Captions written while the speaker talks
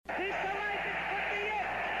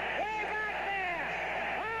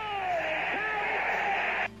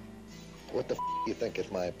what the you think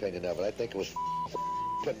is my opinion of it? I think it was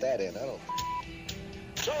put that in. I don't.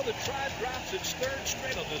 So the Tribe drops its third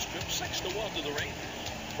straight on this trip, 6-1 to the Rangers.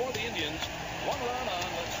 For the Indians, one run on,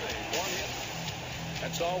 let's see, one hit.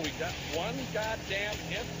 That's all we got. One goddamn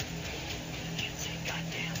hit. Can't say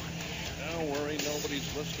goddamn. Don't worry, nobody's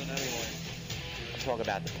listening anyway. I'm talking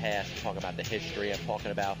about the past, I'm talking about the history, I'm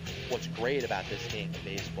talking about what's great about this game of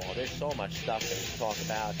baseball. There's so much stuff that we talk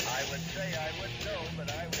about. I would say I would know,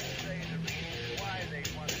 but I would say the reason why they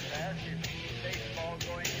won that is baseball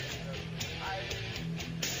going into the highest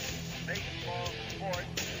baseball sport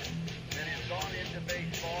that has gone into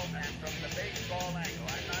baseball, and from the baseball angle.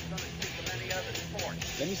 I'm not going to speak of any other sport.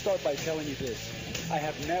 Let me start by telling you this. I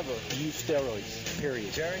have never used steroids,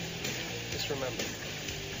 period. Jerry, just remember,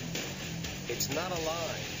 it's not a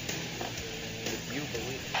lie if you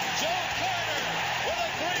believe it. Joe Carter with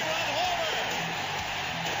a 3-run homer.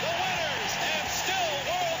 The winners and still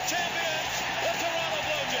world champions, the Toronto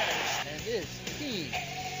Blue Jays. And his team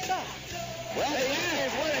sucks. Well,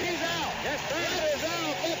 he's out. Yes, Fred is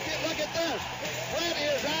out. Look at this. Fred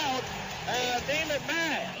is out. Damon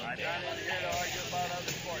Mad. I'm not here to argue about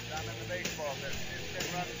other sports. I'm in the baseball business. It's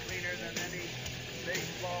been run cleaner than any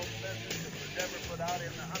baseball business that was ever put out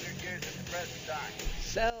in the 100 years at the present time.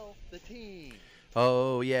 Sell the team.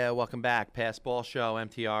 Oh, yeah, welcome back. Pass Ball Show,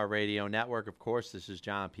 MTR Radio Network. Of course, this is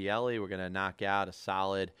John Pielli. We're going to knock out a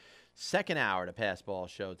solid second hour to Pass Ball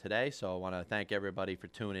Show today, so I want to thank everybody for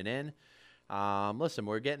tuning in. Listen,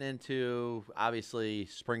 we're getting into, obviously,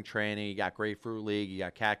 spring training. You got Grapefruit League, you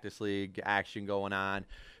got Cactus League action going on.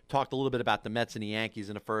 Talked a little bit about the Mets and the Yankees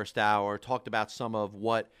in the first hour. Talked about some of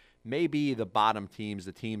what may be the bottom teams,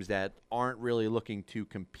 the teams that aren't really looking to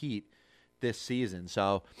compete this season.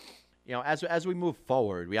 So, you know, as we move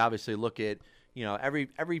forward, we obviously look at, you know,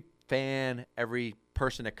 every fan, every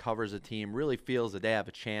person that covers a team really feels that they have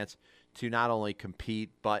a chance to not only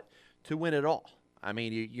compete, but to win it all. I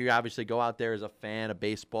mean, you obviously go out there as a fan of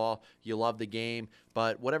baseball, you love the game,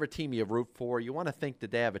 but whatever team you root for, you want to think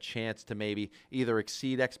that they have a chance to maybe either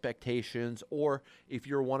exceed expectations, or if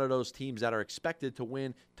you're one of those teams that are expected to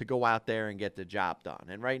win, to go out there and get the job done.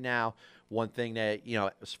 And right now, one thing that, you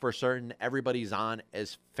know, for certain, everybody's on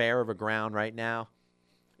as fair of a ground right now.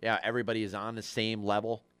 Yeah, everybody is on the same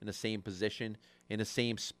level, in the same position, in the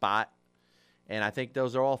same spot. And I think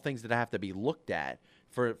those are all things that have to be looked at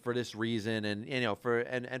for this reason, and you know, for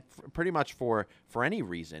pretty much for any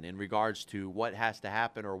reason in regards to what has to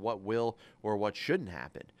happen or what will or what shouldn't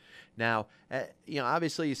happen. Now, you know,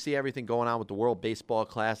 obviously you see everything going on with the World Baseball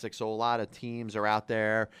Classic, so a lot of teams are out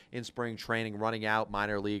there in spring training running out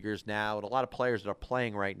minor leaguers now, and a lot of players that are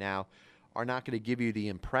playing right now are not going to give you the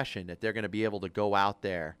impression that they're going to be able to go out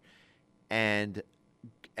there and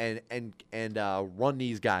run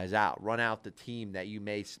these guys out, run out the team that you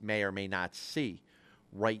may or may not see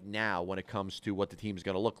right now when it comes to what the team is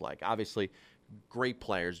going to look like. Obviously, great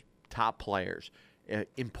players, top players,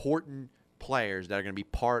 important players that are going to be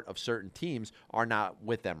part of certain teams are not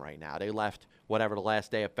with them right now. They left whatever the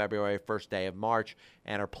last day of February, first day of March,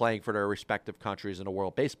 and are playing for their respective countries in the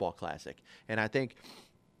World Baseball Classic. And I think,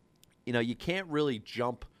 you know, you can't really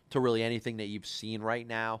jump to really anything that you've seen right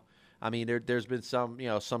now. I mean, there's been some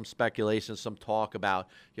speculation, some talk about,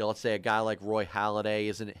 you know, let's say a guy like Roy Halladay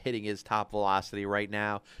isn't hitting his top velocity right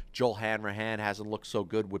now. Joel Hanrahan hasn't looked so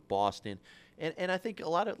good with Boston. And I think a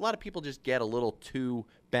lot of people just get a little too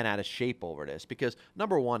bent out of shape over this because,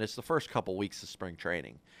 number one, it's the first couple weeks of spring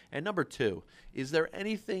training. And number two, is there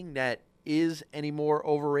anything that is any more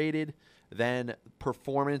overrated than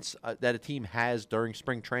performance that a team has during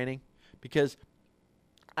spring training? Because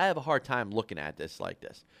I have a hard time looking at this like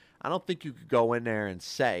this. I don't think you could go in there and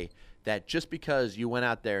say that just because you went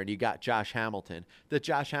out there and you got Josh Hamilton, that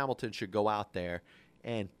Josh Hamilton should go out there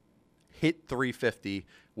and hit 350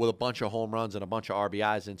 with a bunch of home runs and a bunch of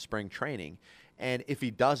RBIs in spring training. And if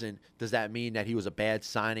he doesn't, does that mean that he was a bad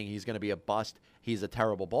signing? He's going to be a bust. He's a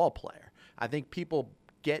terrible ball player. I think people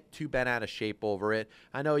get too bent out of shape over it.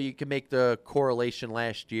 I know you can make the correlation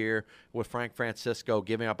last year with Frank Francisco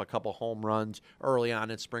giving up a couple home runs early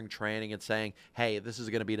on in spring training and saying, hey, this is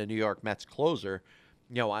going to be the New York Mets closer.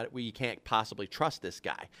 You know, we can't possibly trust this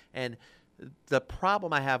guy. And the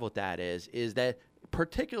problem I have with that is that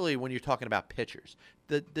particularly when you're talking about pitchers,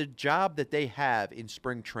 the job that they have in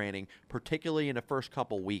spring training, particularly in the first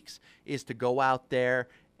couple weeks, is to go out there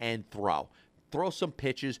and throw some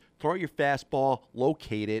pitches, throw your fastball,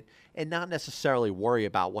 locate it, and not necessarily worry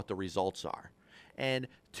about what the results are. And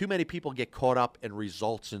too many people get caught up in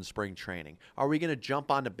results in spring training. Are we going to jump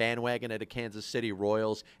on the bandwagon of the Kansas City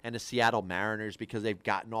Royals and the Seattle Mariners because they've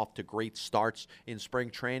gotten off to great starts in spring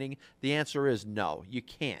training? The answer is no, you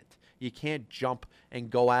can't. You can't jump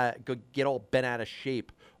and get all bent out of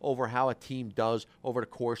shape over how a team does over the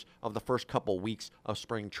course of the first couple weeks of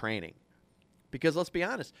spring training. Because let's be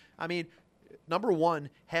honest, I mean, number one,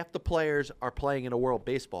 half the players are playing in a World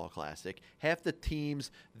Baseball Classic. Half the teams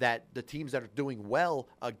that are doing well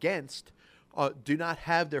against do not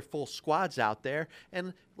have their full squads out there.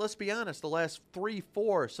 And let's be honest, the last 3,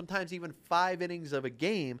 4, sometimes even 5 innings of a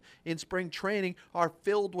game in spring training are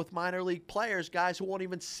filled with minor league players, guys who won't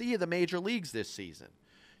even see the major leagues this season.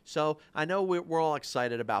 So I know we're all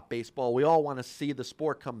excited about baseball. We all want to see the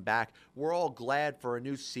sport come back. We're all glad for a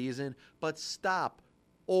new season, but stop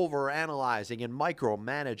overanalyzing and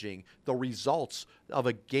micromanaging the results of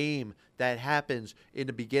a game that happens in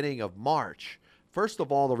the beginning of March. First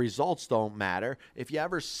of all, the results don't matter. If you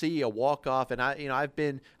ever see a walk-off, and I've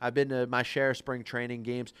been to my share of spring training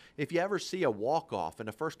games. If you ever see a walk-off in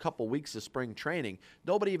the first couple weeks of spring training,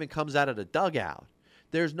 nobody even comes out of the dugout.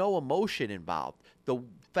 There's no emotion involved. The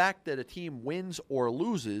fact that a team wins or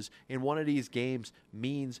loses in one of these games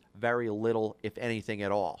means very little, if anything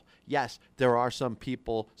at all. Yes, there are some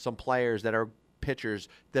people, some players that are pitchers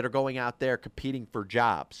that are going out there competing for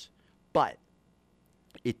jobs, but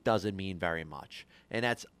it doesn't mean very much. And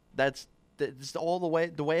that's all the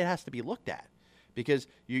way it has to be looked at. Because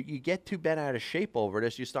you get too bent out of shape over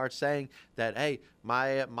this. You start saying that, hey,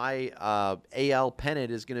 my AL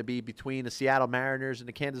pennant is going to be between the Seattle Mariners and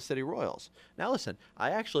the Kansas City Royals. Now, listen,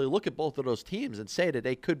 I actually look at both of those teams and say that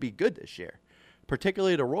they could be good this year,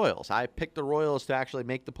 particularly the Royals. I picked the Royals to actually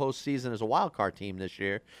make the postseason as a wild card team this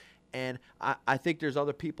year. And I think there's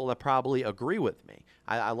other people that probably agree with me.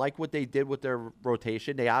 I like what they did with their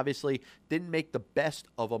rotation. They obviously didn't make the best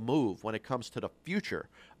of a move when it comes to the future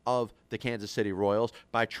of the Kansas City Royals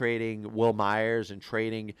by trading Will Myers and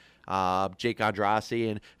trading Jake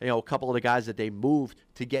Andrade and a couple of the guys that they moved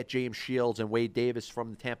to get James Shields and Wade Davis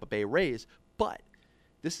from the Tampa Bay Rays. But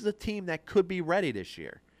this is a team that could be ready this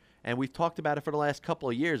year. And we've talked about it for the last couple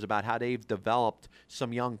of years about how they've developed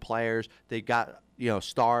some young players. They got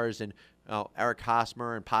stars and Eric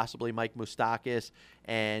Hosmer and possibly Mike Moustakas.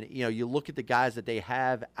 And you look at the guys that they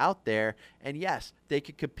have out there, and yes, they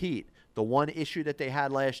could compete. The one issue that they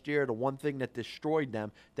had last year, the one thing that destroyed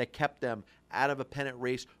them, that kept them out of a pennant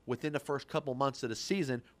race within the first couple months of the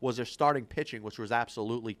season, was their starting pitching, which was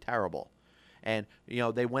absolutely terrible. And,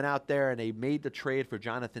 they went out there and they made the trade for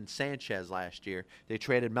Jonathan Sanchez last year. They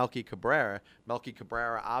traded Melky Cabrera. Melky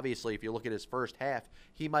Cabrera, obviously, if you look at his first half,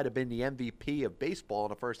 he might have been the MVP of baseball in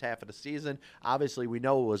the first half of the season. Obviously, we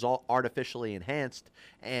know it was all artificially enhanced,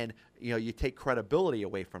 and, you take credibility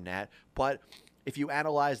away from that. But if you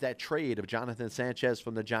analyze that trade of Jonathan Sanchez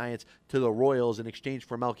from the Giants to the Royals in exchange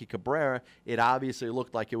for Melky Cabrera, it obviously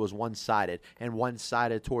looked like it was one-sided, and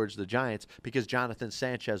one-sided towards the Giants because Jonathan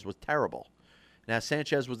Sanchez was terrible. Now,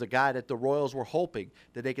 Sanchez was the guy that the Royals were hoping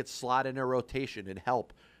that they could slot in their rotation and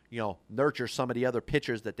help, nurture some of the other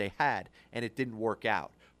pitchers that they had, and it didn't work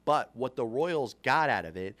out. But what the Royals got out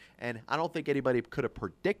of it, and I don't think anybody could have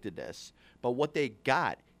predicted this, but what they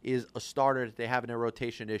got is a starter that they have in their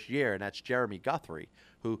rotation this year, and that's Jeremy Guthrie,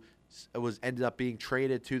 who ended up being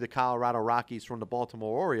traded to the Colorado Rockies from the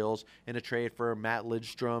Baltimore Orioles in a trade for Matt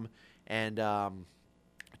Lidstrom and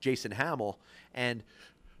Jason Hamill, and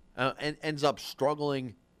ends up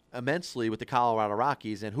struggling immensely with the Colorado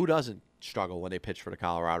Rockies. And who doesn't struggle when they pitch for the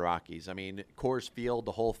Colorado Rockies? I mean, Coors Field,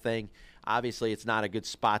 the whole thing, obviously it's not a good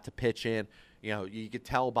spot to pitch in. You could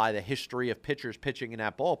tell by the history of pitchers pitching in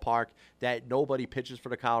that ballpark that nobody pitches for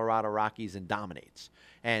the Colorado Rockies and dominates.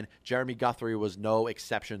 And Jeremy Guthrie was no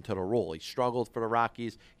exception to the rule. He struggled for the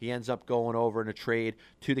Rockies. He ends up going over in a trade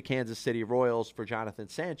to the Kansas City Royals for Jonathan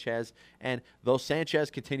Sanchez. And though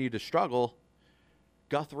Sanchez continued to struggle,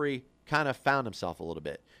 Guthrie kind of found himself a little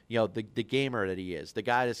bit. The gamer that he is, the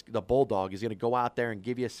guy that's the bulldog, is going to go out there and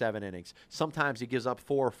give you 7 innings. Sometimes he gives up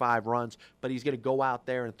 4 or 5 runs, but he's going to go out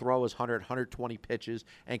there and throw his 100, 120 pitches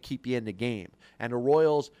and keep you in the game. And the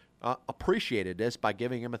Royals appreciated this by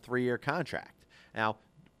giving him a 3-year contract. Now,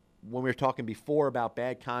 when we were talking before about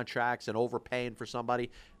bad contracts and overpaying for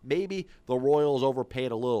somebody, maybe the Royals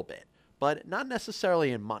overpaid a little bit, but not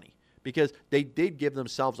necessarily in money. Because they did give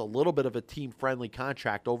themselves a little bit of a team-friendly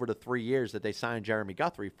contract over the 3 years that they signed Jeremy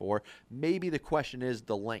Guthrie for. Maybe the question is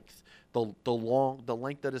the length. The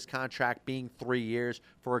length of this contract being 3 years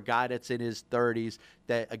for a guy that's in his 30s,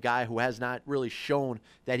 that a guy who has not really shown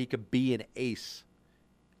that he could be an ace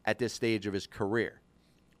at this stage of his career.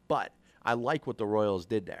 But I like what the Royals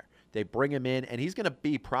did there. They bring him in, and he's going to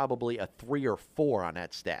be probably a 3 or 4 on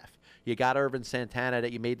that staff. You got Irvin Santana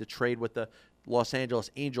that you made the trade with the Los Angeles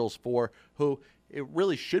Angels for, who it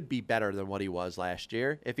really should be better than what he was last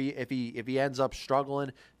year. If he ends up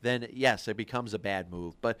struggling, then yes, it becomes a bad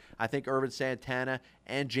move. But I think Irvin Santana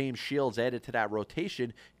and James Shields added to that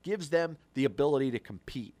rotation gives them the ability to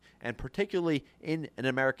compete, and particularly in an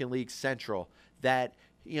American League Central that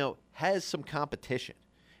has some competition.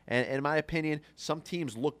 And in my opinion, some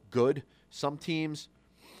teams look good. Some teams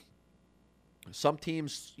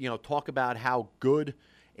talk about how good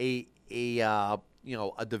a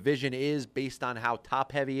division is based on how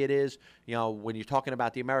top heavy it is. When you're talking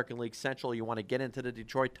about the American League Central, you want to get into the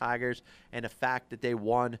Detroit Tigers and the fact that they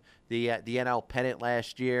won the NL pennant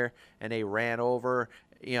last year and they ran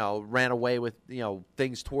away with,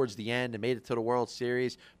 things towards the end and made it to the World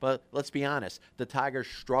Series. But let's be honest, the Tigers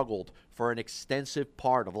struggled for an extensive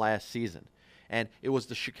part of last season. And it was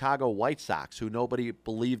the Chicago White Sox who nobody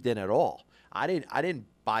believed in at all. I didn't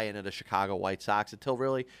buy into the Chicago White Sox until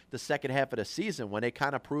really the second half of the season when they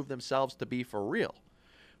kind of proved themselves to be for real.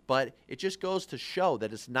 But it just goes to show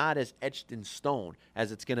that it's not as etched in stone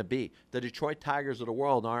as it's going to be. The Detroit Tigers of the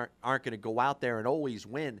world aren't going to go out there and always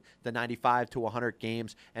win the 95 to 100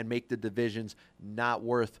 games and make the divisions not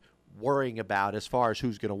worth worrying about as far as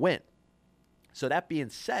who's going to win. So that being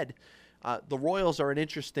said, the Royals are an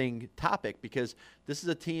interesting topic because this is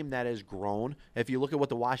a team that has grown. If you look at what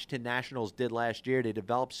the Washington Nationals did last year, they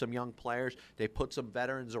developed some young players, they put some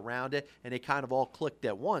veterans around it, and they kind of all clicked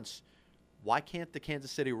at once. Why can't the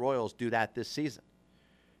Kansas City Royals do that this season?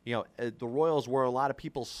 The Royals were a lot of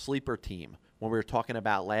people's sleeper team when we were talking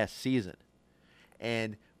about last season.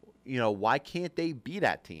 And, why can't they be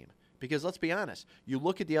that team? Because let's be honest, you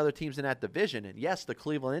look at the other teams in that division, and yes, the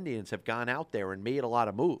Cleveland Indians have gone out there and made a lot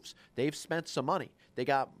of moves. They've spent some money. They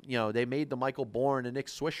got, they made the Michael Bourne and Nick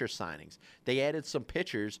Swisher signings. They added some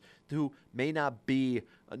pitchers who may not be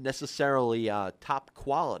necessarily top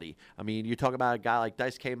quality. I mean, you talk about a guy like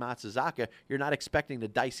Daisuke Matsuzaka, you're not expecting the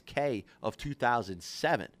Dice K of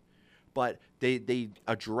 2007. But they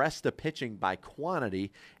address the pitching by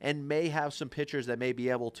quantity and may have some pitchers that may be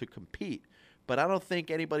able to compete. But I don't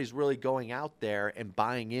think anybody's really going out there and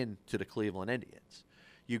buying into the Cleveland Indians.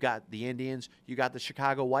 You got the Indians, you got the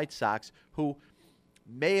Chicago White Sox, who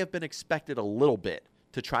may have been expected a little bit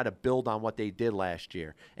to try to build on what they did last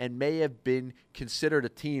year and may have been considered a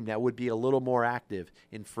team that would be a little more active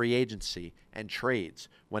in free agency and trades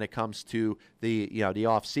when it comes to the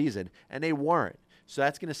offseason, and they weren't. So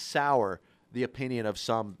that's going to sour the opinion of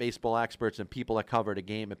some baseball experts and people that cover the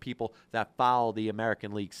game and people that follow the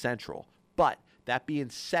American League Central. But that being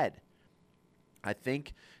said, I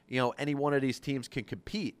think, any one of these teams can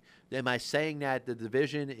compete. Am I saying that the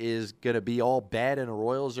division is going to be all bad and the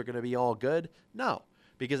Royals are going to be all good? No,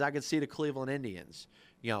 because I can see the Cleveland Indians,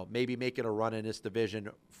 maybe making a run in this division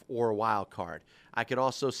or a wild card. I could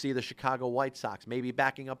also see the Chicago White Sox maybe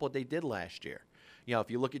backing up what they did last year. If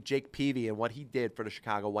you look at Jake Peavy and what he did for the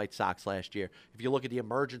Chicago White Sox last year, if you look at the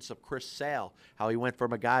emergence of Chris Sale, how he went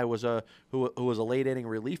from a guy who was a late inning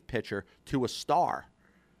relief pitcher to a star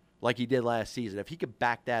like he did last season, if he could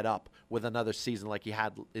back that up with another season like he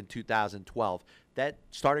had in 2012, that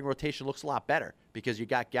starting rotation looks a lot better because you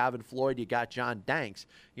got Gavin Floyd, you got John Danks,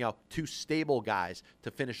 two stable guys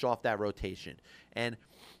to finish off that rotation. And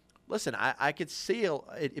listen, I could see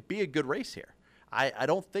it be a good race here. I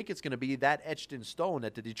don't think it's going to be that etched in stone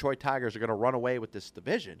that the Detroit Tigers are going to run away with this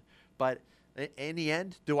division. But in the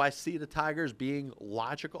end, do I see the Tigers being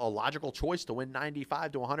a logical choice to win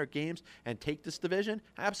 95 to 100 games and take this division?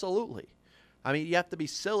 Absolutely. I mean, you have to be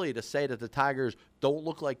silly to say that the Tigers don't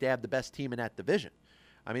look like they have the best team in that division.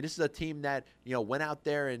 I mean, this is a team that, went out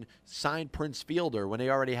there and signed Prince Fielder when they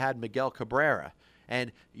already had Miguel Cabrera.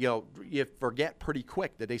 And, you forget pretty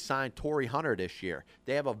quick that they signed Torrey Hunter this year.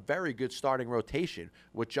 They have a very good starting rotation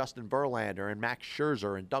with Justin Verlander and Max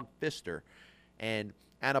Scherzer and Doug Fister and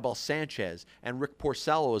Anibal Sanchez. And Rick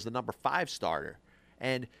Porcello is the number 5 starter.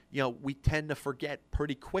 And, we tend to forget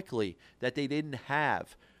pretty quickly that they didn't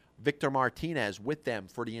have Victor Martinez with them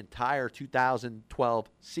for the entire 2012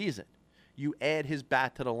 season. You add his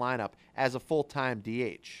bat to the lineup as a full-time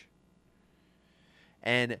DH.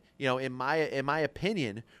 And, in my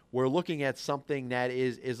opinion, we're looking at something that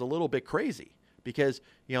is a little bit crazy because,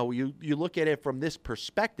 you look at it from this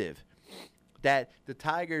perspective that the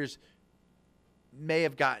Tigers may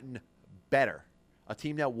have gotten better. A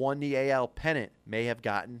team that won the AL pennant may have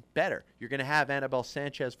gotten better. You're going to have Anibal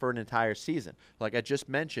Sanchez for an entire season. Like I just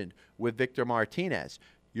mentioned with Victor Martinez,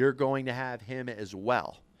 you're going to have him as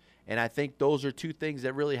well. And I think those are two things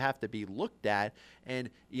that really have to be looked at. And,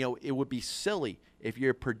 it would be silly if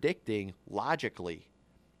you're predicting logically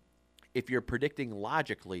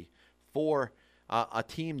for a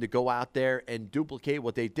team to go out there and duplicate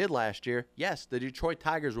what they did last year, yes, the Detroit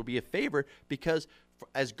Tigers will be a favorite because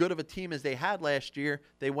as good of a team as they had last year,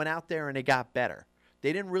 they went out there and they got better.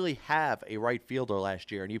 They didn't really have a right fielder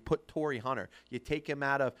last year, and you put Torrey Hunter. You take him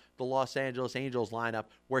out of the Los Angeles Angels lineup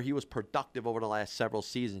where he was productive over the last several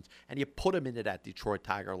seasons, and you put him into that Detroit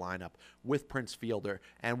Tiger lineup with Prince Fielder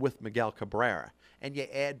and with Miguel Cabrera, and you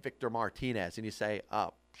add Victor Martinez, and you say,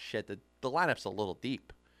 oh, shit, the lineup's a little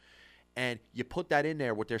deep. And you put that in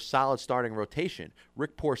there with their solid starting rotation.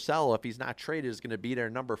 Rick Porcello, if he's not traded, is going to be their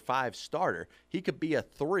number 5 starter. He could be a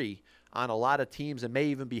 3 on a lot of teams and may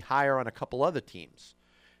even be higher on a couple other teams.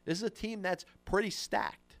 This is a team that's pretty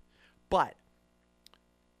stacked. But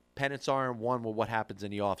pennants aren't won with what happens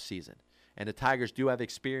in the offseason. And the Tigers do have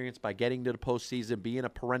experience by getting to the postseason, being a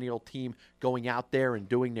perennial team, going out there and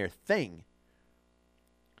doing their thing.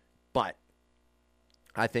 But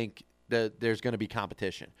I think that there's going to be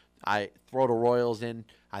competition. I throw the Royals in,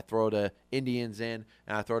 I throw the Indians in,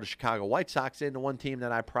 and I throw the Chicago White Sox in, the one team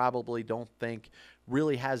that I probably don't think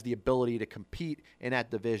really has the ability to compete in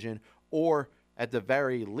that division, or at the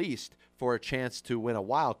very least for a chance to win a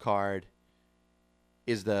wild card,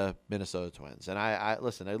 is the Minnesota Twins. And I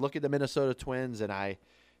listen, I look at the Minnesota Twins and I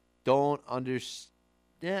don't understand.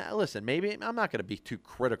 Yeah, listen, maybe I'm not going to be too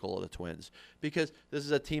critical of the Twins because this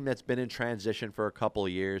is a team that's been in transition for a couple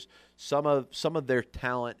of years. Some of their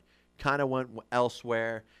talent kind of went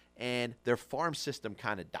elsewhere, and their farm system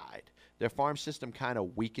kind of died. Their farm system kind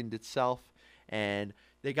of weakened itself, and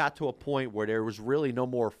they got to a point where there was really no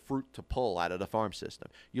more fruit to pull out of the farm system.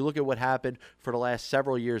 You look at what happened for the last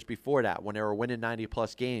several years before that when they were winning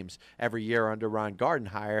 90-plus games every year under Ron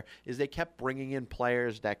Gardenhire, is they kept bringing in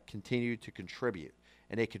players that continued to contribute,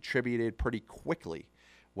 and they contributed pretty quickly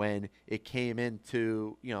when it came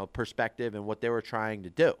into, perspective and what they were trying to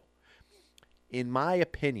do. In my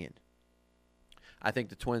opinion, I think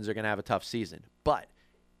the Twins are going to have a tough season. But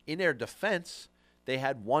in their defense, they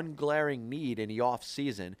had one glaring need in the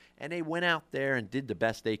offseason, and they went out there and did the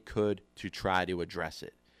best they could to try to address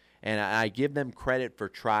it. And I give them credit for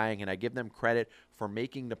trying, and I give them credit for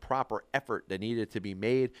making the proper effort that needed to be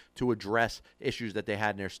made to address issues that they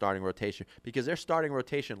had in their starting rotation, because their starting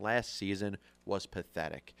rotation last season was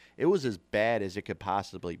pathetic. It was as bad as it could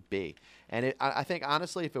possibly be. And I think,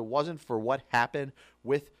 honestly, if it wasn't for what happened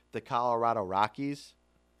with the Colorado Rockies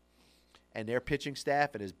and their pitching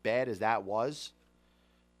staff, and as bad as that was,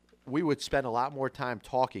 we would spend a lot more time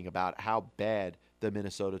talking about how bad the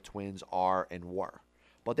Minnesota Twins are and were.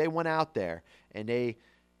 But they went out there and they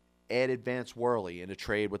added Vance Worley in a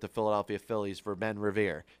trade with the Philadelphia Phillies for Ben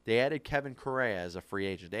Revere. They added Kevin Correa as a free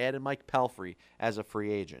agent. They added Mike Pelfrey as a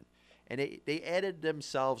free agent. And they added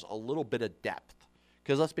themselves a little bit of depth.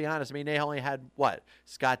 Because let's be honest, they only had,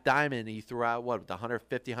 Scott Diamond, he threw out,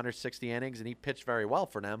 150, 160 innings, and he pitched very well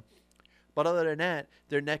for them. But other than that,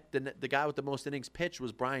 the guy with the most innings pitched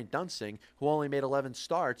was Brian Dunsing, who only made 11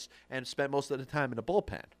 starts and spent most of the time in the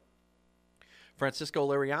bullpen. Francisco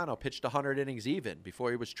Liriano pitched 100 innings even before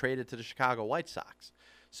he was traded to the Chicago White Sox.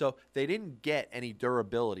 So they didn't get any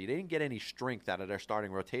durability. They didn't get any strength out of their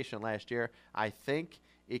starting rotation last year. I think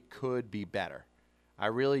it could be better. I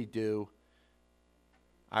really do.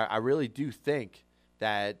 I really do think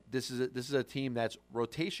that this is a team that's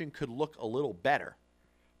rotation could look a little better.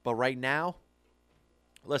 But right now,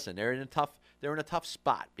 listen, they're in a tough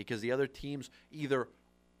spot because the other teams either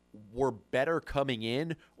were better coming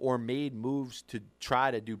in or made moves to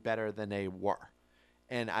try to do better than they were.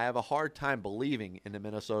 And I have a hard time believing in the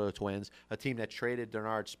Minnesota Twins, a team that traded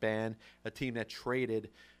Bernard Span, a team that traded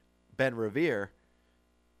Ben Revere.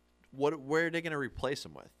 Where are they going to replace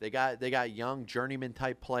them with? They got young journeyman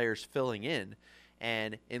type players filling in,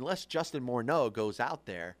 and unless Justin Morneau goes out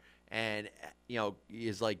there and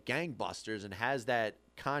is like gangbusters and has that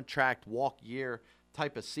contract walk year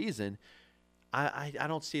type of season, I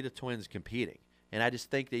don't see the Twins competing. And I just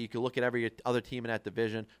think that you can look at every other team in that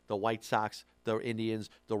division, the White Sox, the Indians,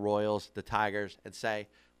 the Royals, the Tigers, and say,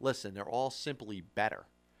 listen, they're all simply better.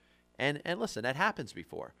 And listen, that happens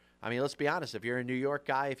before. Let's be honest. If you're a New York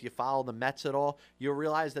guy, if you follow the Mets at all, you'll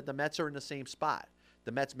realize that the Mets are in the same spot.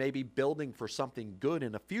 The Mets may be building for something good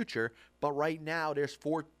in the future, but right now there's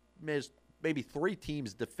maybe 3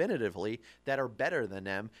 teams definitively that are better than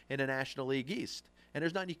them in the National League East. And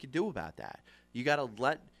there's nothing you can do about that. You got to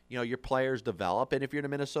let your players develop. And if you're the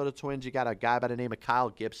Minnesota Twins, you got a guy by the name of Kyle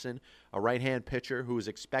Gibson, a right-hand pitcher who is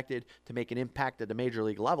expected to make an impact at the major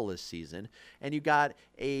league level this season. And you got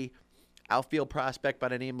a outfield prospect by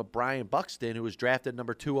the name of Brian Buxton, who was drafted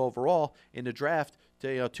number 2 overall in the draft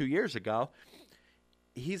 2 years ago.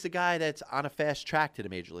 he's a guy that's on a fast track to the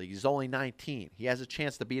major league. He's only 19. He has a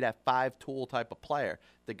chance to be that five-tool type of player,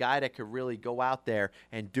 the guy that could really go out there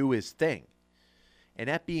and do his thing. And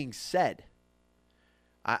that being said,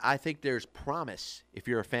 I think there's promise if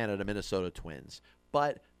you're a fan of the Minnesota Twins,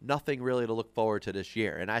 but nothing really to look forward to this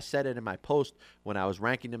year. And I said it in my post when I was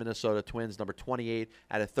ranking the Minnesota Twins number 28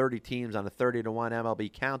 out of 30 teams on the 30-1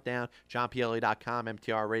 MLB countdown, JohnPielli.com,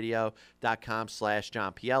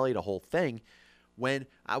 MTRRadio.com/John Pielli, the whole thing. When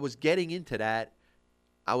I was getting into that,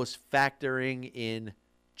 I was factoring in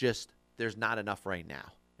just there's not enough right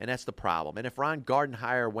now. And that's the problem. And if Ron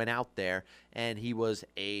Gardenhire went out there and he was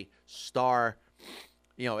a star,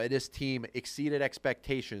 and this team exceeded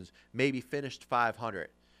expectations, maybe finished 500,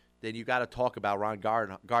 then you got to talk about Ron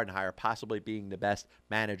Gardenhire possibly being the best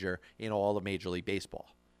manager in all of Major League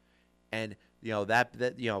Baseball. And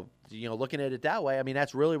looking at it that way, I mean,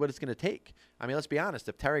 that's really what it's going to take. I mean, let's be honest.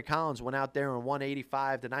 If Terry Collins went out there and won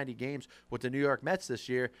 85 to 90 games with the New York Mets this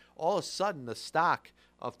year, all of a sudden the stock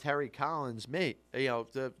of Terry Collins, to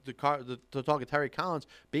talk of Terry Collins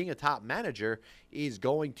being a top manager is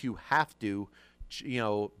going to have to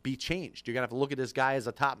be changed. You're going to have to look at this guy as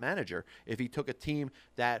a top manager. If he took a team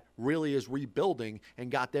that really is rebuilding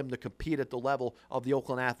and got them to compete at the level of the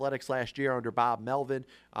Oakland Athletics last year under Bob Melvin,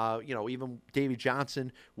 even Davey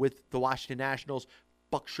Johnson with the Washington Nationals,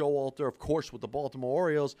 Buck Showalter, of course, with the Baltimore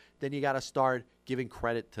Orioles, then you got to start giving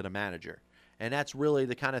credit to the manager. And that's really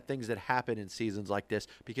the kind of things that happen in seasons like this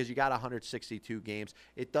because you got 162 games.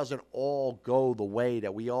 It doesn't all go the way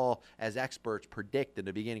that we all, as experts, predict in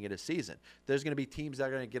the beginning of the season. There's going to be teams that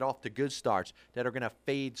are going to get off to good starts that are going to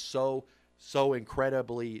fade so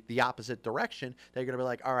incredibly the opposite direction. They're going to be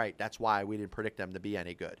like, all right, that's why we didn't predict them to be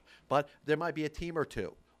any good. But there might be a team or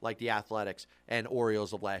two, like the Athletics and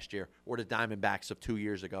Orioles of last year, or the Diamondbacks of 2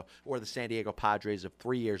 years ago, or the San Diego Padres of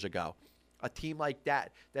 3 years ago. A team like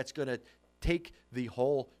that that's going to take the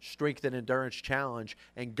whole strength and endurance challenge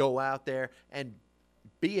and go out there and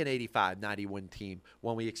be an 85-90 win team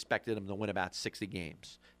when we expected them to win about 60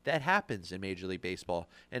 games. That happens in Major League Baseball,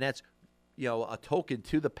 and that's a token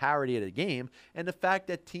to the parity of the game and the fact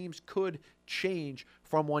that teams could change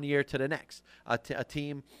from one year to the next. A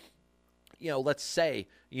team, let's say,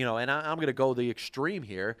 and I'm going to go the extreme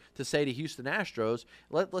here to say the Houston Astros,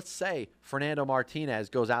 let's say Fernando Martinez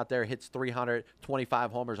goes out there, hits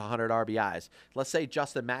 325 homers, 100 RBIs. Let's say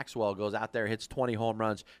Justin Maxwell goes out there, hits 20 home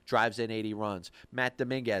runs, drives in 80 runs. Matt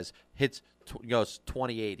Dominguez goes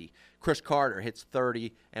 20-80. Chris Carter hits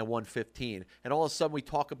 30 and 115. And all of a sudden we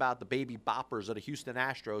talk about the baby boppers of the Houston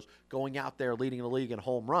Astros going out there leading the league in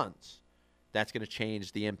home runs. That's going to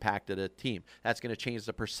change the impact of the team. That's going to change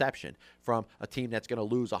the perception from a team that's going to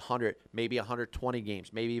lose 100, maybe 120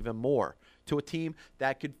 games, maybe even more, to a team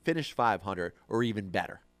that could finish 500 or even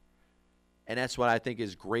better. And that's what I think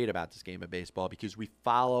is great about this game of baseball because we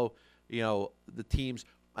follow, the teams.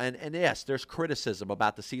 And yes, there's criticism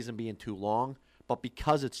about the season being too long. But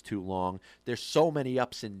because it's too long, there's so many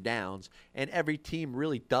ups and downs, and every team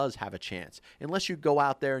really does have a chance. Unless you go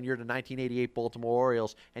out there and you're the 1988 Baltimore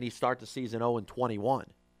Orioles and you start the season 0-21,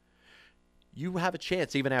 you have a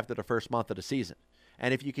chance even after the first month of the season.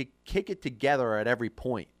 And if you could kick it together at every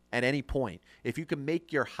point, at any point, if you can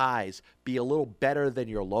make your highs be a little better than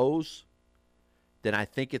your lows, then I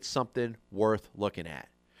think it's something worth looking at.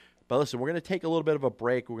 But listen, we're going to take a little bit of a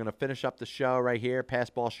break. We're going to finish up the show right here,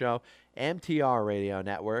 Passball Show, MTR Radio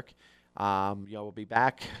Network. We'll be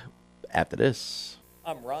back after this.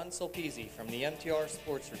 I'm Ron Solpese from the MTR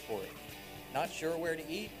Sports Report. Not sure where to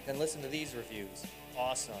eat? Then listen to these reviews.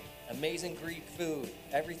 Awesome. Amazing Greek food.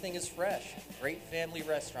 Everything is fresh. Great family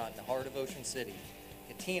restaurant in the heart of Ocean City.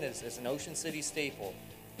 Catina's is an Ocean City staple.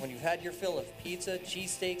 When you've had your fill of pizza,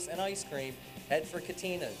 cheesesteaks, and ice cream, head for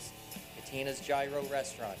Catina's. Catina's Gyro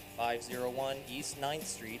Restaurant, 501 East 9th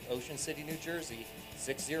Street, Ocean City, New Jersey,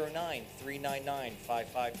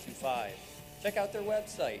 609-399-5525. Check out their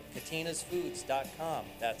website, catinasfoods.com.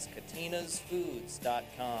 That's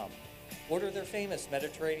catinasfoods.com. Order their famous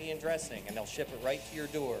Mediterranean dressing, and they'll ship it right to your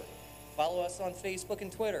door. Follow us on Facebook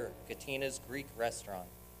and Twitter, Catina's Greek Restaurant.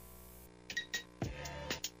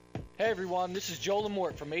 Hey everyone, this is Joe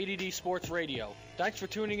Lamort from ADD Sports Radio. Thanks for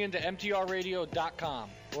tuning in to MTRRadio.com.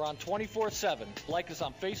 We're on 24/7. Like us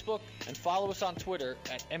on Facebook and follow us on Twitter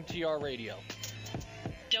at MTR Radio.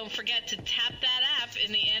 Don't forget to tap that app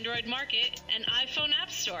in the Android market and iPhone App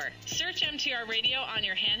Store. Search MTR Radio on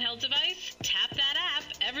your handheld device. Tap that app.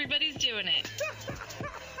 Everybody's doing it.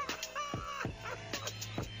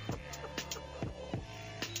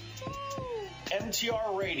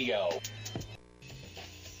 MTR Radio.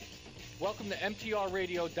 Welcome to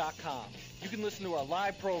MTRRadio.com. You can listen to our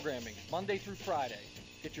live programming Monday through Friday.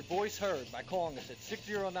 Get your voice heard by calling us at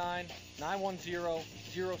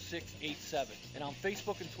 609-910-0687 and on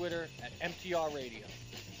Facebook and Twitter at MTR Radio.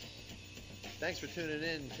 Thanks for tuning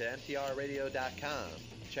in to MTRRadio.com.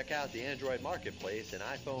 Check out the Android Marketplace and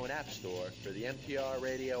iPhone App Store for the MTR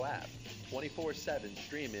Radio app. 24/7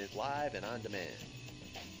 stream it live and on demand.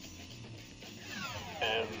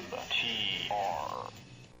 MTR.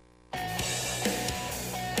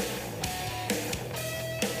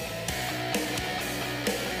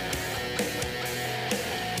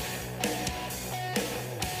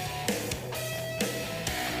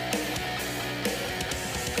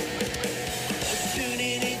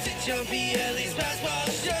 Jumpy Ellie's basketball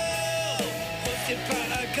show, hosted by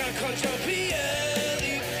a guy called Jumpy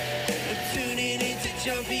Ellie. I'm tuning into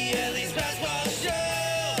Jumpy Ellie's basketball show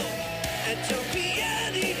at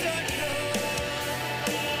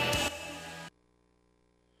jumpyellie.com.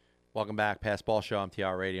 Welcome back, Pass Ball Show,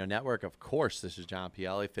 MTR Radio Network. Of course, this is John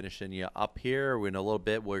Pielli finishing you up here. In a little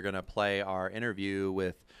bit, we're going to play our interview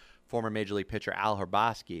with former Major League pitcher Al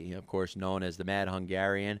Hrabosky, of course known as the Mad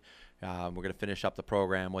Hungarian. We're going to finish up the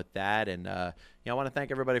program with that, and I want to thank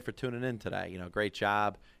everybody for tuning in today. Great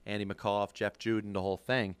job, Andy McAuliffe, Jeff Juden, the whole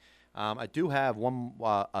thing. I do have one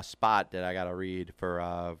a spot that I got to read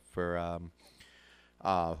for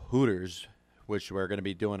Hooters, which we're going to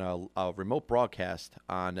be doing a remote broadcast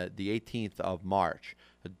on the 18th of March.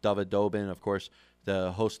 David Dobin, of course,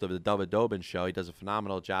 the host of the David Dobin Show. He does a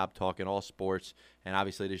phenomenal job talking all sports, and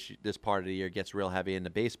obviously this part of the year gets real heavy into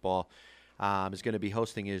baseball. Is going to be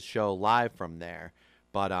hosting his show live from there.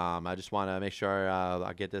 But I just want to make sure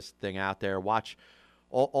I get this thing out there. Watch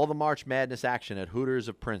all the March Madness action at Hooters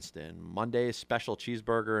of Princeton. Monday's special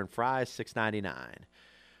cheeseburger and fries,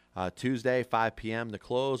 $6.99. Tuesday, 5 p.m. to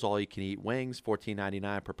close. All-you-can-eat wings,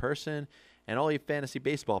 $14.99 per person. And all you fantasy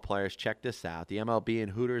baseball players, check this out. The MLB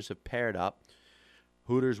and Hooters have paired up.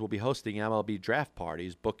 Hooters will be hosting MLB draft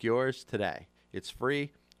parties. Book yours today. It's free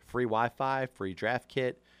Wi-Fi, free draft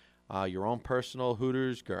kit. Your own personal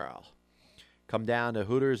Hooters girl. Come down to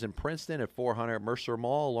Hooters in Princeton at 400 Mercer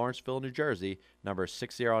Mall, Lawrenceville, New Jersey, number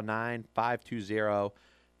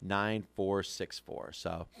 609-520-9464.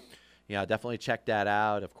 So, definitely check that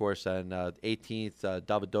out. Of course, on 18th,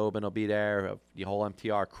 David Dobin will be there, the whole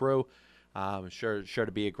MTR crew. Sure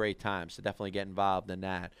to be a great time, so definitely get involved in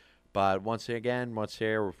that. But once here,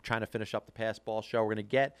 we're trying to finish up the Pass Ball Show. We're going to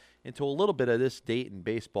get into a little bit of this Dayton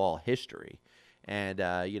baseball history. And,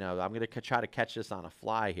 I'm going to try to catch this on a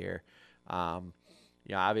fly here.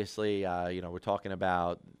 Obviously, we're talking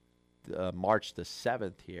about March the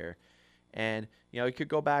 7th here. And, you could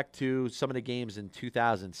go back to some of the games in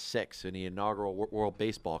 2006 in the inaugural World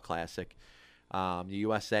Baseball Classic. The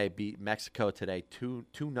USA beat Mexico today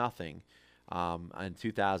 2-0 in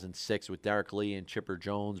 2006 with Derek Lee and Chipper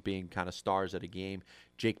Jones being kind of stars of the game.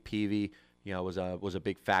 Jake Peavy, was a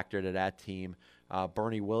big factor to that team.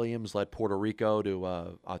 Bernie Williams led Puerto Rico to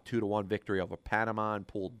a 2-1 victory over Panama in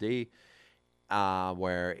Pool D,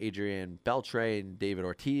 where Adrian Beltre and David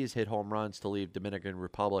Ortiz hit home runs to leave Dominican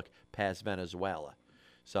Republic past Venezuela.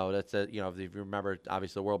 So that's if you remember,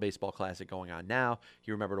 obviously the World Baseball Classic going on now.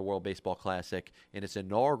 You remember the World Baseball Classic in its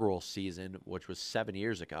inaugural season, which was 7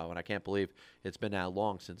 years ago, and I can't believe it's been that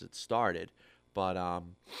long since it started. But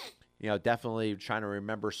definitely trying to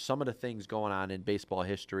remember some of the things going on in baseball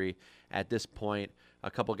history at this point. A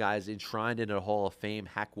couple guys enshrined into the Hall of Fame.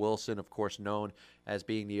 Hack Wilson, of course, known as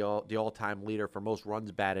being the all-time leader for most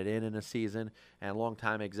runs batted in a season, and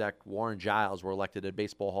longtime exec Warren Giles were elected to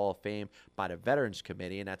Baseball Hall of Fame by the Veterans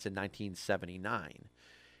Committee, and that's in 1979.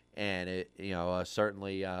 And it,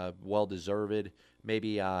 certainly well-deserved.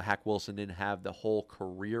 Maybe Hack Wilson didn't have the whole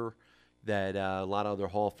career that a lot of other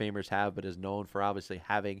Hall of Famers have, but is known for obviously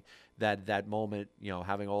having that moment,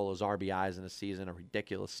 having all those RBIs in a season, a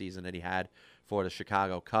ridiculous season that he had for the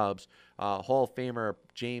Chicago Cubs. Hall of Famer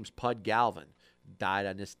James Pud Galvin died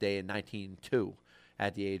on this day in 1902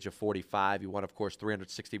 at the age of 45. He won, of course,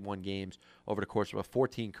 361 games over the course of a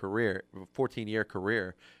 14-year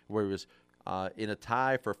career, where he was in a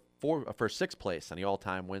tie for sixth place on the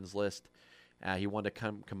all-time wins list. He won to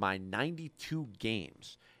combine 92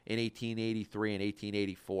 games in 1883 and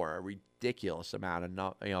 1884, a ridiculous amount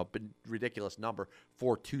of ridiculous number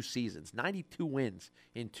for 2 seasons. 92 wins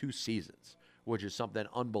in 2 seasons, which is something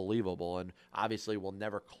unbelievable, and obviously will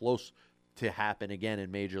never close to happen again in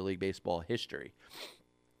Major League Baseball history.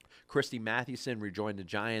 Christy Mathewson rejoined the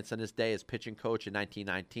Giants on this day as pitching coach in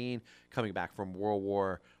 1919, coming back from World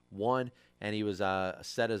War I, and he was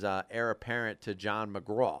set as heir apparent to John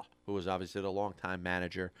McGraw, who was obviously the longtime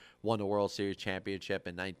manager, won the World Series championship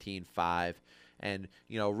in 1905, and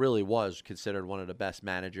really was considered one of the best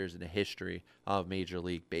managers in the history of Major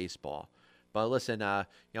League Baseball. But listen, I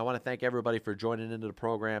want to thank everybody for joining into the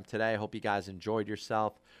program today. I hope you guys enjoyed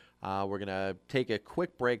yourself. We're going to take a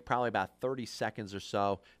quick break, probably about 30 seconds or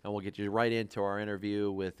so, and we'll get you right into our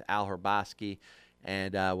interview with Al Hrabosky.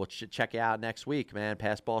 And we'll check you out next week, man.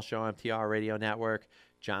 Passball Show, MTR Radio Network,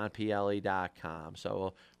 johnple.com.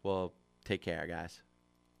 So we'll take care, guys.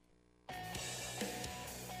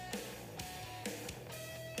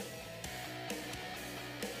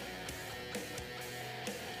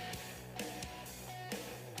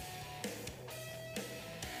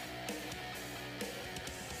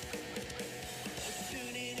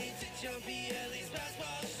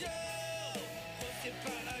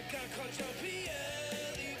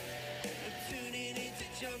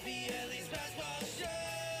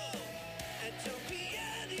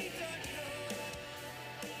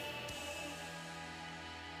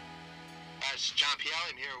 John Pielli.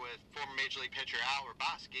 I'm here with former Major League pitcher Al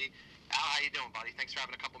Hrabosky. Al, how you doing, buddy? Thanks for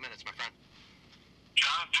having a couple minutes, my friend.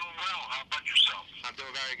 John, doing well. How about yourself? I'm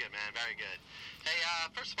doing very good, man. Very good. Hey,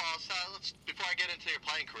 first of all, let's before I get into your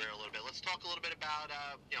playing career a little bit, let's talk a little bit about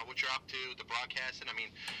what you're up to, the broadcasting. I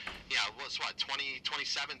mean, what's 27,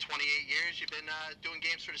 28 years you've been doing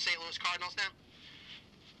games for the St. Louis Cardinals now?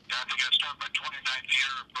 Yeah, I think I started my 29th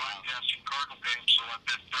year of broadcasting Cardinal games, so I've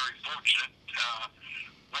been very fortunate.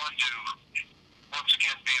 One, to once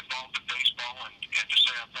again be involved in baseball and to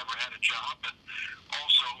say I've never had a job. And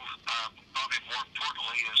also, probably more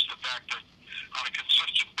importantly, is the fact that on a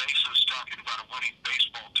consistent basis talking about a winning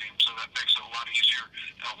baseball team, so that makes it a lot easier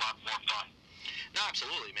and a lot more fun. No,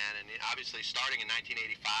 absolutely, man. And obviously, starting in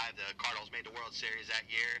 1985, the Cardinals made the World Series that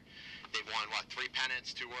year. They've won, 3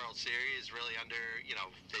 pennants, 2 World Series, really under,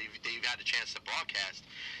 they've had a chance to broadcast.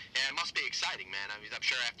 And it must be exciting, man. I mean, I'm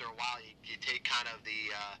sure after a while you take kind of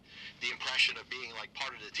the impression of being like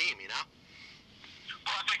part of the team, you know?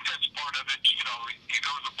 Well, I think that's part of it. You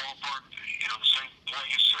go to the ballpark, the same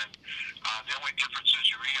place, and the only difference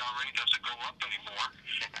is your ERA doesn't go up anymore.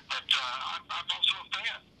 But I'm also a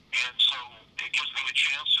fan, and so it gives me a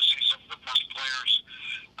chance to see some of the best players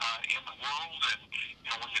in the world.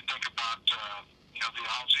 And when you think about the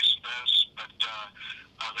Ozzie Smiths, but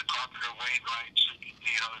the Carpenter Wainwrights,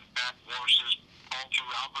 and Matt Morse's all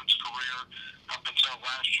through Albert's career up until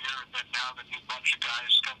last year, and then now the new bunch of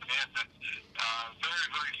guys coming in. That very,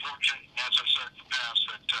 very fortunate, as I said in the past,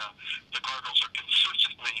 that the Cardinals are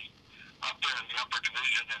consistently up there in the upper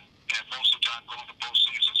division and most of the time going to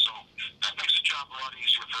postseason. So that makes the job a lot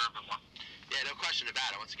easier for everyone. Yeah, no question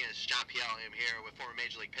about it. Once again, it's John Pielli. I'm here with former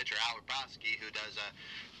Major League pitcher Al Hrabosky, who does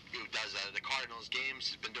the Cardinals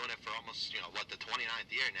games. He's been doing it for almost, the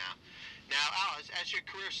 29th year now. Now, Al, as your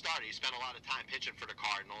career started, you spent a lot of time pitching for the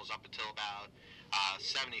Cardinals up until about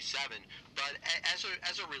 77. But as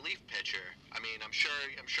a relief pitcher, I mean, I'm sure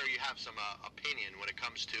you have some opinion when it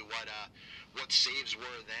comes to what saves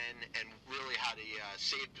were then, and really how the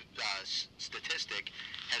save statistic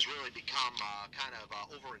has really become kind of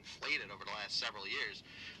overinflated over the last several years.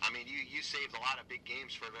 I mean, you saved a lot of big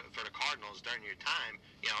games for the Cardinals during your time,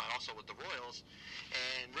 and also with the Royals.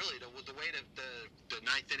 And really, the way that the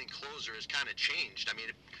ninth inning closer has kind of changed. I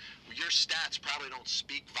mean, your stats probably don't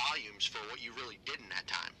speak volumes for what you really did in that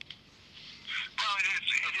time. Well, it is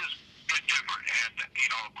a bit different, and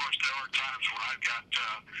of course, there are times where I've got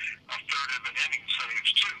a third of an inning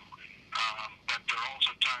saves too. But there are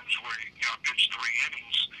also times where I pitched 3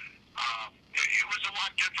 innings. It was a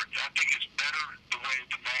lot different. I think it's better the way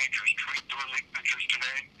the managers treat the relief pitchers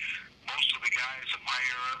today. Most of the guys in my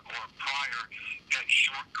era or prior had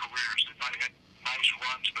short careers. They might have had nice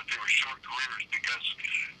runs, but they were short careers because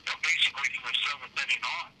basically from the 7th inning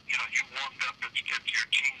on, you warmed up if your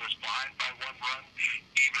team was behind by 1 run,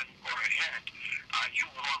 even or ahead. You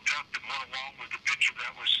warmed up and went along with the pitcher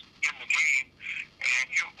that was in the game, and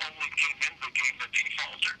you only came into the game if he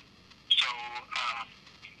faltered. So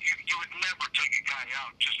you would never take a guy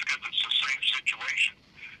out just because it's the same situation.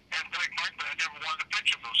 And quite frankly, I never wanted to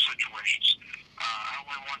pitch in those situations. I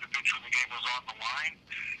only wanted to pitch when the game was on the line.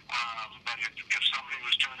 But if somebody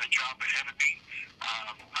was doing a job ahead of me,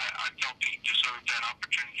 I felt he deserved that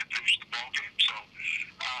opportunity to finish the ball game. So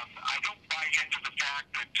I don't buy into the fact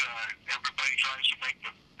that everybody tries to make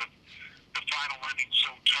the final inning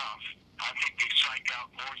so tough. I think they psych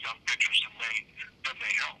out more young pitchers than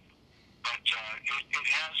they help. But it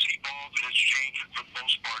has evolved and it's changed, and for the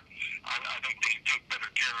most part, I think they take better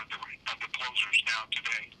care of the closers now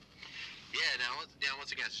today. Yeah, now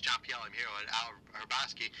once again, it's John Pielli. I'm here with Al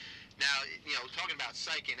Hrabosky. Now, talking about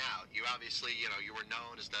psyching out, you obviously, you were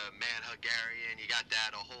known as the Man Hungarian. You got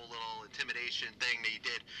that a whole little intimidation thing that you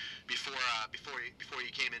did before you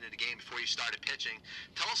came into the game, before you started pitching.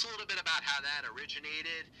 Tell us a little bit about how that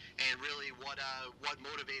originated and really what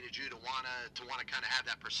motivated you to wanna kind of have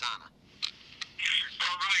that persona.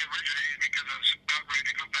 Well, it really originated because I was about ready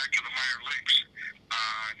to go back to the minor leagues.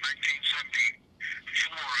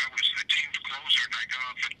 1974, I was the team's closer, and I got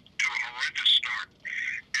off to a horrendous start.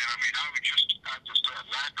 And I mean, I just had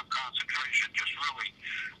lack of concentration, just really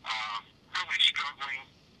struggling.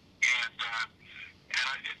 And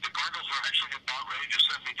the Cardinals were actually about ready to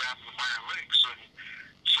send me down to the minor leagues. And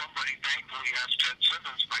somebody thankfully asked Ted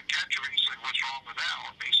Simmons, my catcher, and he said, "What's wrong with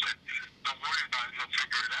Al?" And he said, "Don't worry about it, he'll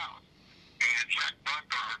figure it out." And Jack Buck,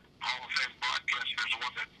 our Hall of Fame broadcaster, is the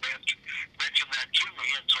one that mentioned that to me,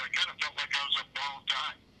 and so I kind of felt like I was up all the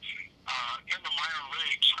time. In the minor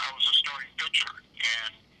leagues, I was a starting pitcher,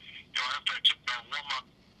 and after I took my warm-up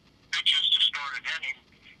pitches to start an inning,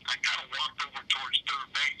 I kind of walked over towards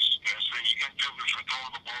third base as the infielders were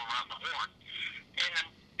throwing the ball around the horn, and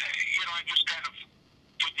I just kind of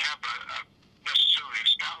didn't have necessarily a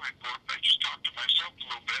scout report, but I just talked to myself a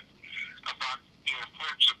little bit about the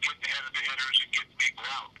importance of getting ahead of the hitters and getting people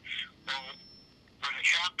out. Well, when it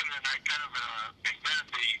happened and I kind of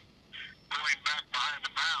invented the going back behind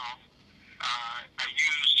the mound, I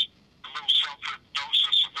used a little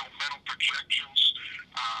self-hypnosis, a little mental projections,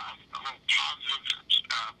 a little positive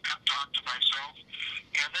pep talk to myself.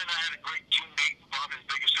 And then I had a great teammate. Probably the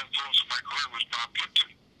biggest influence of my career was Bob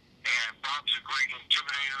Gibson. And Bob's a great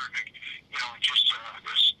intimidator and just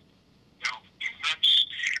this immense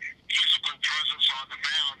physical presence on the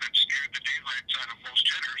mound that scared the daylights out of most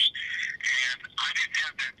hitters. And I didn't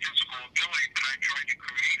have that physical ability, but I tried to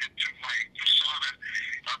create it through my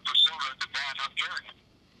persona, the Mad Hungarian.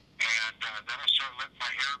 And then I started letting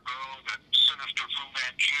my hair grow, the sinister Fu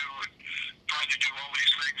Manchu, and trying to do all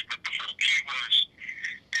these things. But the whole key was,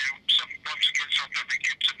 once again, something that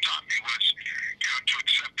Gibson taught me was, to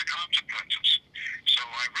accept the consequences. So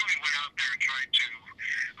I really went out there and tried to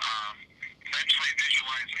mentally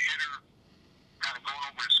visualize a hitter, kind of going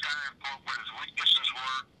over his sky report, what his weaknesses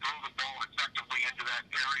were, throw the ball effectively into that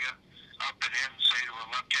area, up and in, say to a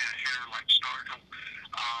left-handed hitter like Stargell,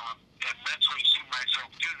 and mentally see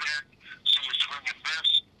myself do that, see a swing and miss,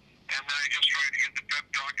 and then I just tried to get the pep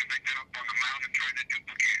talk and then get up on the mound and try to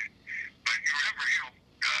duplicate it. But you remember,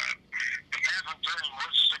 the Man Hungarian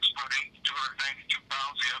was 6'8", 292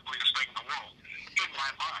 pounds, the ugliest thing in the world, in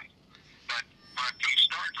my mind. But Dave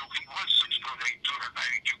Stargell, he was 6'8",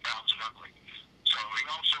 292 pounds and ugly. So he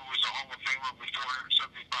also was a Hall of Famer with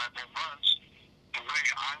 475 home runs. The way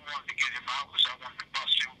I wanted to get him out was I wanted to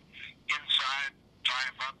bust him inside, tie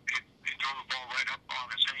him up, and throw the ball right up on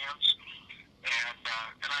his hands. And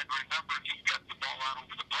I remember if he got the ball out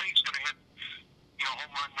over the plate, he's going to hit,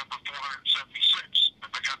 home run number 476.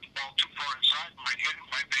 If I got the ball too far inside, might hit him,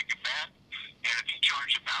 might make him mad. And if he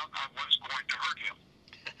charged him out, I was going to hurt him.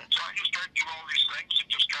 So I just tried to do all these things and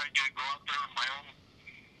just tried to go out there in my own,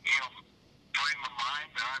 frame of mind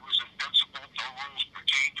that I was invincible, no rules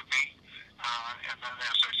pertain to me. And then,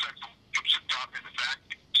 as I said, Gibson taught me the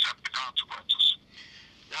fact, accept the consequences.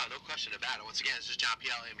 No question about it. Once again, this is John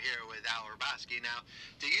Pielli. I'm here with Al Hrabosky. Now,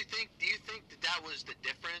 do you think that was the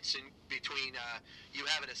difference between you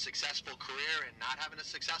having a successful career and not having a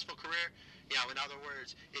successful career? In other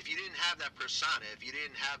words, if you didn't have that persona, if you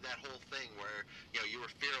didn't have that whole thing where you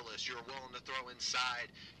were fearless, you were willing to throw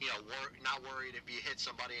inside, not worried if you hit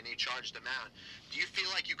somebody and they charged them out, do you feel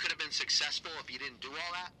like you could have been successful if you didn't do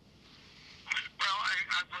all that? Well,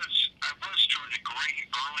 I was to a degree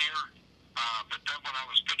earlier. But then when I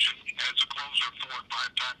was pitching as a closer 4 or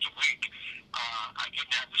 5 times a week, I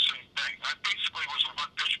didn't have the same thing. I basically was a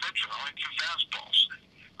one-pitch pitcher. I only threw fastballs.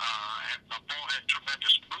 And my ball had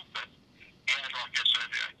tremendous movement. And like I said,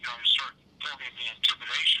 I started forming the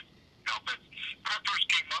intimidation. But when I first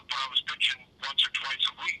came up, when I was pitching once or twice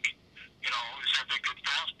a week, I always had that good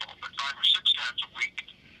fastball. But 5 or 6 times a week,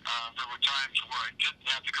 there were times where I didn't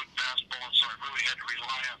have the good fastball, and so I really had to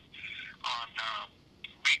rely on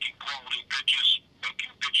making quality pitches,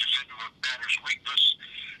 making pitches into a batter's weakness.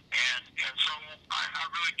 And so I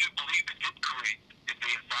really do believe it did create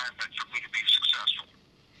the environment for me to be successful.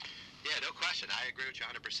 Yeah, no question. I agree with you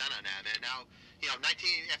 100% on that, man. Now,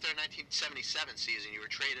 after the 1977 season, you were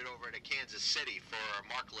traded over to Kansas City for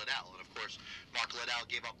Mark Liddell. And, of course, Mark Liddell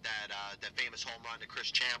gave up that famous home run to Chris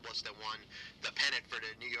Chambliss that won the pennant for the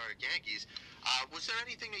New York Yankees. Was there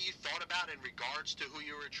anything that you thought about in regards to who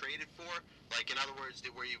you were traded for? Like, in other words,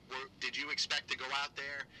 did you expect to go out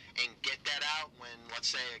there and get that out when, let's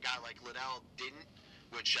say, a guy like Liddell didn't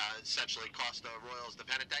which essentially cost the Royals the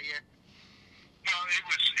pennant that year? No, it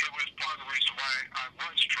was part of the reason why I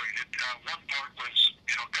was traded. One part was,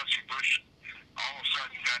 Gussie Busch all of a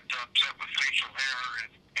sudden got upset with facial hair,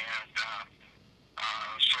 and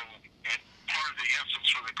part of the essence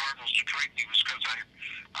for the Cardinals to trade me was because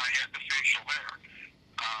I had the facial hair.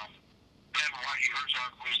 Then Rocky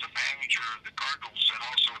Herzog, who was the manager of the Cardinals and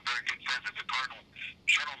also a very good friend of the Cardinal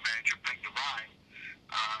general manager, Big Divine,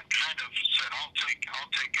 kind of said, I'll take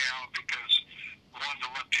Al because one, the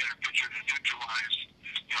left-handed pitcher to neutralize,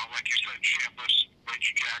 like you said, Chambliss,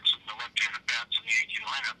 Reggie Jackson, the left-handed bats in the Yankee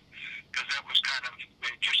lineup, because that was kind of,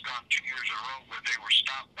 they'd just gone 2 years in a row where they were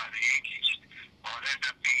stopped by the Yankees. Well, it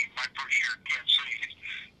ended up being my first year in Kansas City.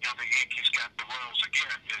 The Yankees got the Royals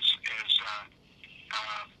again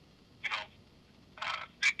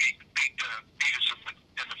they beat us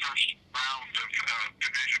in the first round of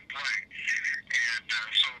division play. And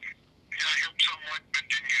so I have somewhat been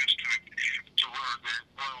used to where the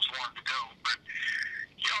Royals wanted to go. But,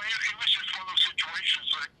 it was just one of those situations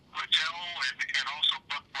that Littell and also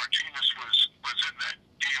Buck Martinez was in that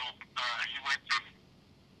deal. He went from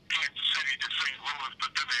Kansas City to St. Louis,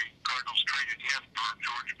 but then the Cardinals traded him for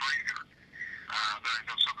George Prager. That I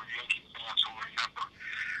know some of the Yankees fans will remember.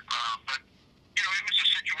 But, it was a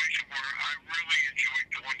situation where I really enjoyed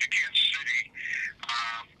going to Kansas City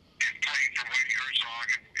and playing for Whitey Herzog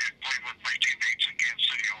and playing with my teammates in Kansas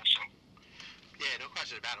City also. Yeah, no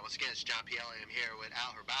question about it. Once again, it's John Pielli. I'm here with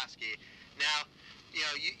Al Hrabosky. Now,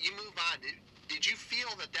 you move on. Did you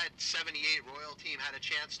feel that 78 Royal team had a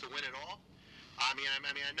chance to win it all? I mean, I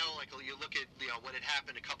know, like, you look at what had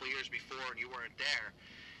happened a couple of years before, and you weren't there.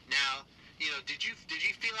 Now, did you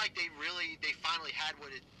feel like they finally had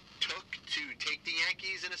what it took to take the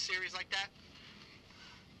Yankees in a series like that?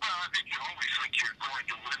 Well, I think you always think you're going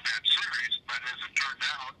to win that series, but as it turned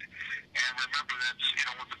out, and remember that's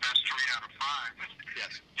with the best 3 out of 5. And,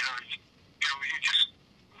 yes.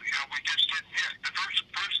 We just didn't hit the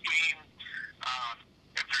first game.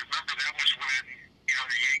 If you remember, that was when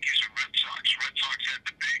the Yankees and Red Sox. Red Sox had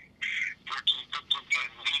the big 13-15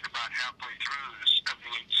 game lead about halfway through the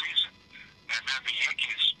 78 season, and then the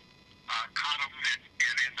Yankees caught them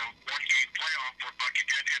in the one-game playoff where Bucky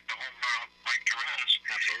Dent hit the home run, Mike Torres.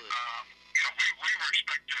 Absolutely. We were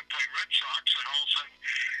expecting to play Red Sox, and all of a sudden,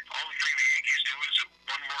 all the thing the Yankees do is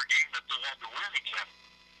one more game that they had to win again.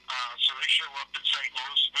 So they show up in St.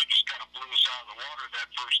 Louis, and they just kind of blew us out of the water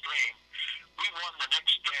that first game. We won the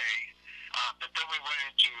next day, but then we went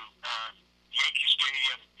into Yankee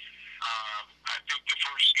Stadium. I think the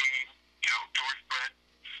first game, George Brett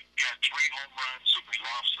had 3 home runs, and we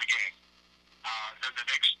lost the game. Then the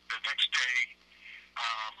next day,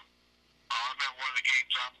 I remember one of the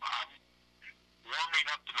games. I'm warming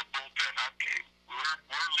up to the bullpen.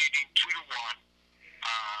 We're leading 2-1.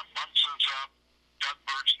 Munson's up. Doug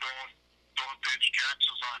Bird's throwing pitch.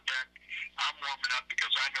 Jackson's on deck. I'm warming up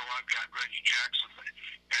because I know I've got Reggie Jackson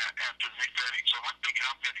after the 5th inning. So I'm thinking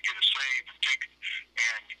I'm going to get a save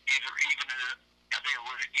and either even it. I think it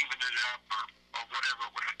would have evened it up or whatever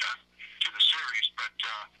it would have done to the series. But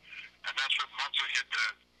and that's when Munson hit the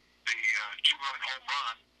 2-run home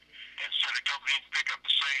run. Instead of coming in to pick up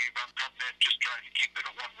a save, I'm coming in just trying to keep it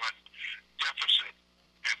a 1-run deficit.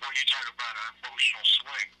 And when you talk about an emotional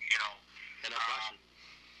swing, And no question.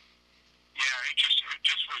 Yeah, it just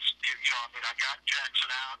was, I got Jackson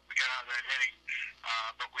out, we got out of that inning,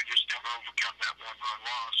 but we just never overcome that 1-run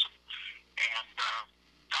loss. And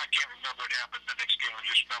I can't remember what happened the next game. I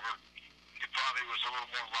just remember it probably was a little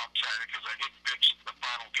more lopsided because I didn't pitch the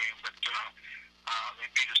final game, but they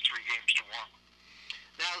beat us 3-1.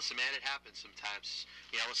 Now, listen, man, it happens sometimes.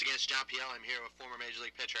 Once again, it's John Pielli. I'm here with former Major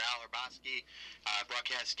League pitcher Al Hrabosky.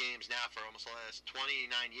 Broadcast games now for almost the last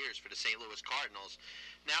 29 years for the St. Louis Cardinals.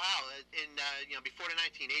 Now, Al, before the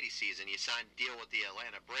 1980 season, you signed a deal with the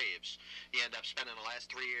Atlanta Braves. You end up spending the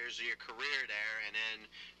last 3 years of your career there, and then,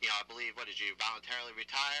 I believe, did you voluntarily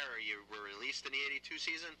retire, or you were released in the 82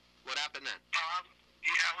 season? What happened then?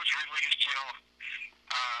 Yeah, I was released,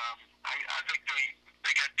 I think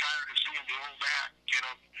they got tired of seeing the old act.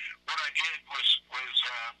 What I did was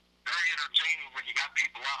very entertaining when you got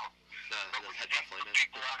people out. But when you put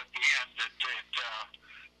people out at the end, it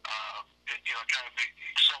kind of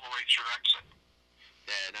accelerates your exit.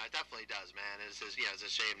 Yeah, no, it definitely does, man. It's a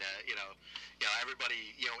shame that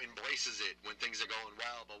everybody embraces it when things are going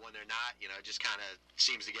well, but when they're not, it just kind of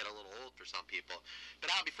seems to get a little old for some people. But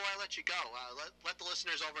Al, before I let you go, let the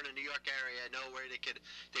listeners over in the New York area know where they could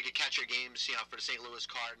catch your games, for the St. Louis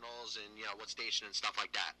Cardinals, and what station and stuff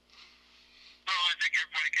like that. Well, I think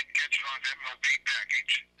everybody can catch it on MLB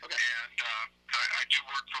package. Okay. And I do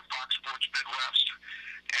work for Fox Sports Midwest.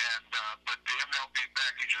 And but the MLB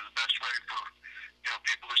package is the best way for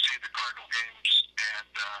people to see the Cardinal games.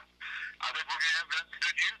 And I think we're going to have a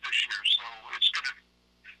good year this year. So it's going to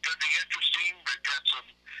be interesting. We've got some.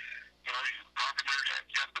 Carpenter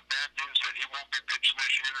got the bad news that he won't be pitching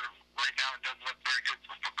this year. Right now, it doesn't look very good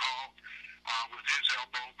for Fakal with his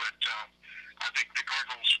elbow. But I think the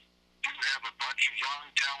Cardinals do have a bunch of young,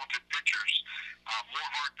 talented pitchers, more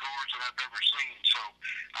hardcores than I've ever seen. So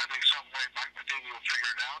I think some way Mike Matheny will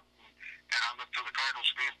figure it out. And I look for the Cardinals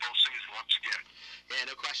to be in postseason once again. Yeah,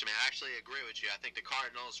 no question, man. I actually agree with you. I think the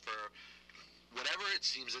Cardinals, for whatever it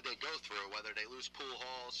seems that they go through, whether they lose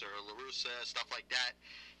Pujols or La Russa, stuff like that,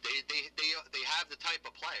 they have the type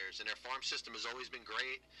of players, and their farm system has always been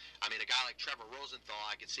great. I mean, a guy like Trevor Rosenthal,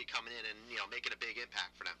 I could see coming in and making a big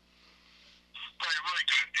impact for them. Right, really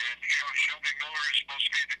good. And Shelby Miller is supposed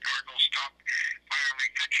to be the Cardinals' top minor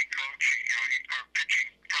league pitching coach. Our pitching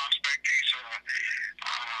prospect. He's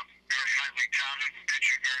very highly touted and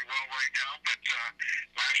pitching very well right now. But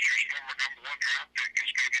last year's former #1 draft pick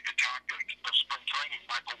is maybe the talk of spring training,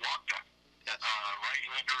 Michael Wacha,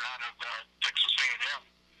 right-hander out of Texas A&M.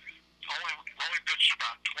 Only pitched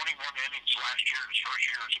about 21 innings last year, his first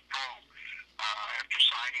year as a pro, after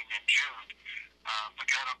signing in June. But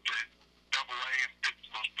got up to Double-A and pitched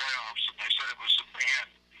those playoffs, and they said it was a man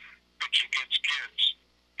pitching against kids.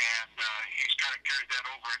 And he's kind of carried that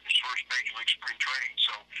over in his first major league spring training.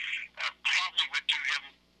 So probably would do him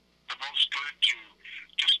the most good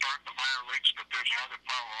to start in the minor leagues, but there's another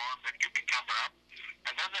power arm that could be coming up.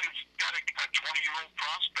 And then they've got a 20-year-old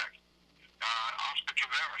prospect, Oscar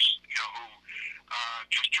Taveras, who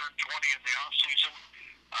just turned 20 in the offseason,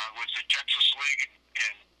 was the Texas League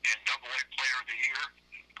and Double-A Player of the Year.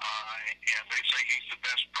 And they say he's the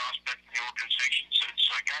best prospect in the organization since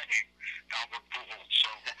a guy named Albert Pujols. So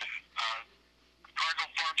Cardinal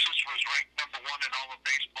farm system was ranked #1 in all of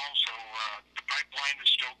baseball, so the pipeline is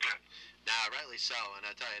still good. Nah, rightly so, and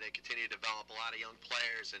I tell you, they continue to develop a lot of young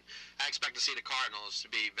players, and I expect to see the Cardinals to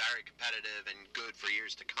be very competitive and good for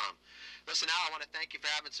years to come. Listen, Al, I want to thank you for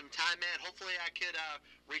having some time, man. Hopefully I could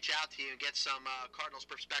reach out to you and get some Cardinals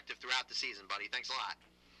perspective throughout the season, buddy. Thanks a lot.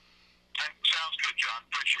 Sounds good, John.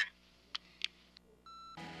 Appreciate it.